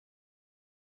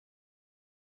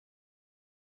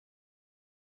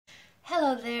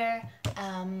Hello there,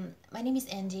 my name is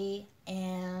Andy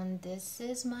and this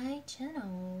is my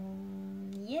channel.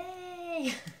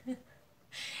 Yay!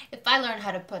 If I learn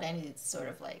how to put any sort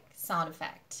of like sound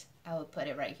effect, I will put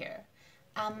it right here.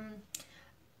 Um,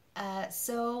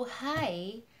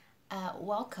 hi,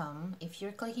 welcome. If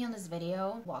you're clicking on this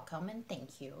video, welcome and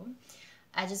thank you.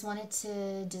 I just wanted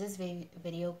to do this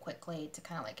video quickly to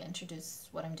kind of like introduce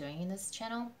what I'm doing in this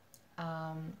channel.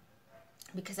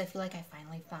 Because I feel like I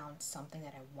finally found something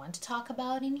that I want to talk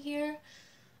about in here.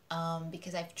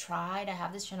 Because I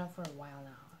have this channel for a while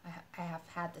now. I have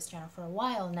had this channel for a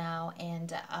while now,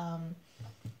 and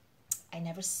I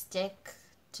never stick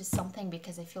to something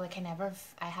because I feel like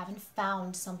I haven't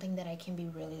found something that I can be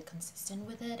really consistent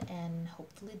with it, and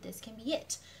hopefully this can be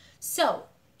it. So,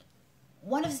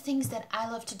 one of the things that I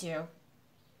love to do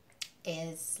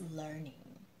is learning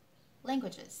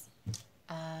languages.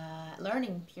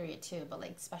 Learning period too, but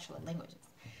like special languages.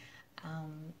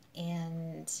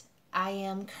 And I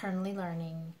am currently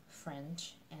learning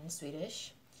French and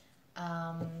Swedish.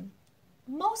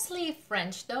 Mostly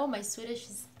French though. My Swedish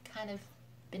has kind of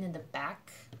been in the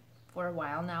back for a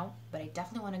while now, but I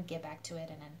definitely want to get back to it.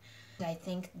 And then I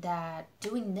think that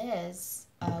doing this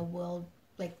will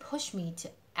like push me to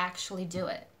actually do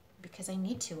it because I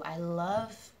need to.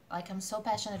 I'm so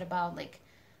passionate about like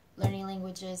learning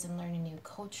languages and learning new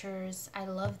cultures. I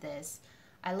love this.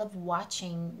 I love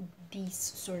watching these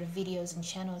sort of videos and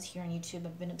channels here on YouTube.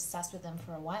 I've been obsessed with them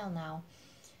for a while now.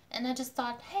 And I just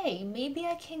thought, hey, maybe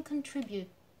I can contribute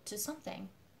to something.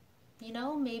 You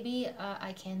know, maybe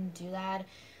I can do that.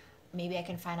 Maybe I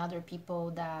can find other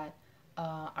people that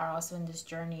are also in this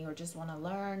journey or just want to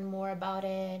learn more about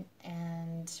it.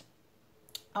 And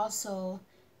also,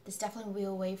 this definitely will be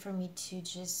a way for me to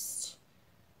just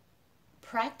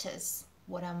practice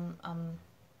what I'm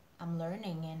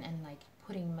learning and like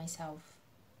putting myself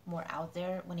more out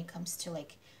there when it comes to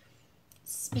like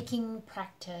speaking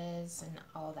practice and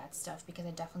all that stuff, because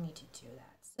I definitely need to do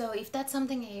that. So if that's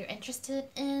something that you're interested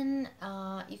in,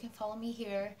 you can follow me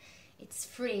here. It's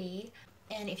free.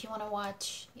 And if you want to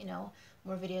watch, you know,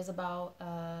 more videos about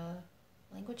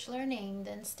language learning,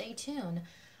 then stay tuned.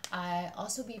 I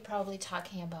also be probably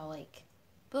talking about like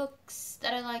books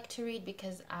that I like to read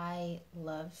because I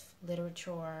love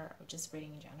literature or just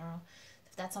reading in general.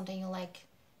 If that's something you like,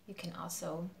 you can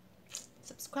also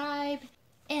subscribe.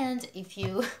 And if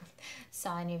you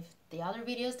saw any of the other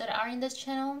videos that are in this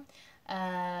channel,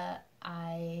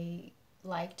 I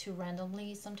like to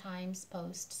randomly sometimes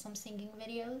post some singing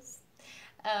videos.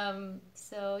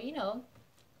 So, you know,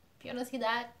 if you want to see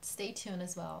that, stay tuned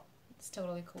as well. It's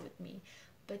totally cool with me.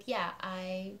 But yeah,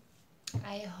 I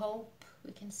hope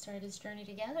we can start this journey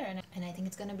together, and I think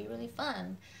it's gonna be really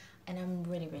fun, and I'm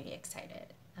really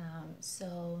excited.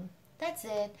 So that's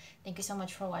it. Thank you so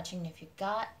much for watching if you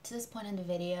got to this point in the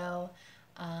video.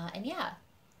 And yeah,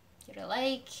 give it a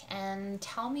like and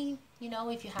tell me, you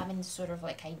know, if you have any sort of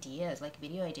like ideas, like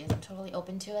video ideas. I'm totally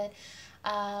open to it.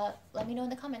 Let me know in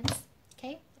the comments,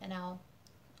 okay? And I'll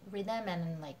read them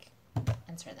and like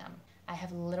answer them. I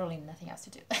have literally nothing else to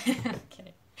do. I'm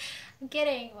kidding. I'm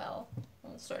kidding. Well,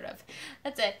 sort of.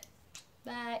 That's it.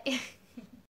 Bye.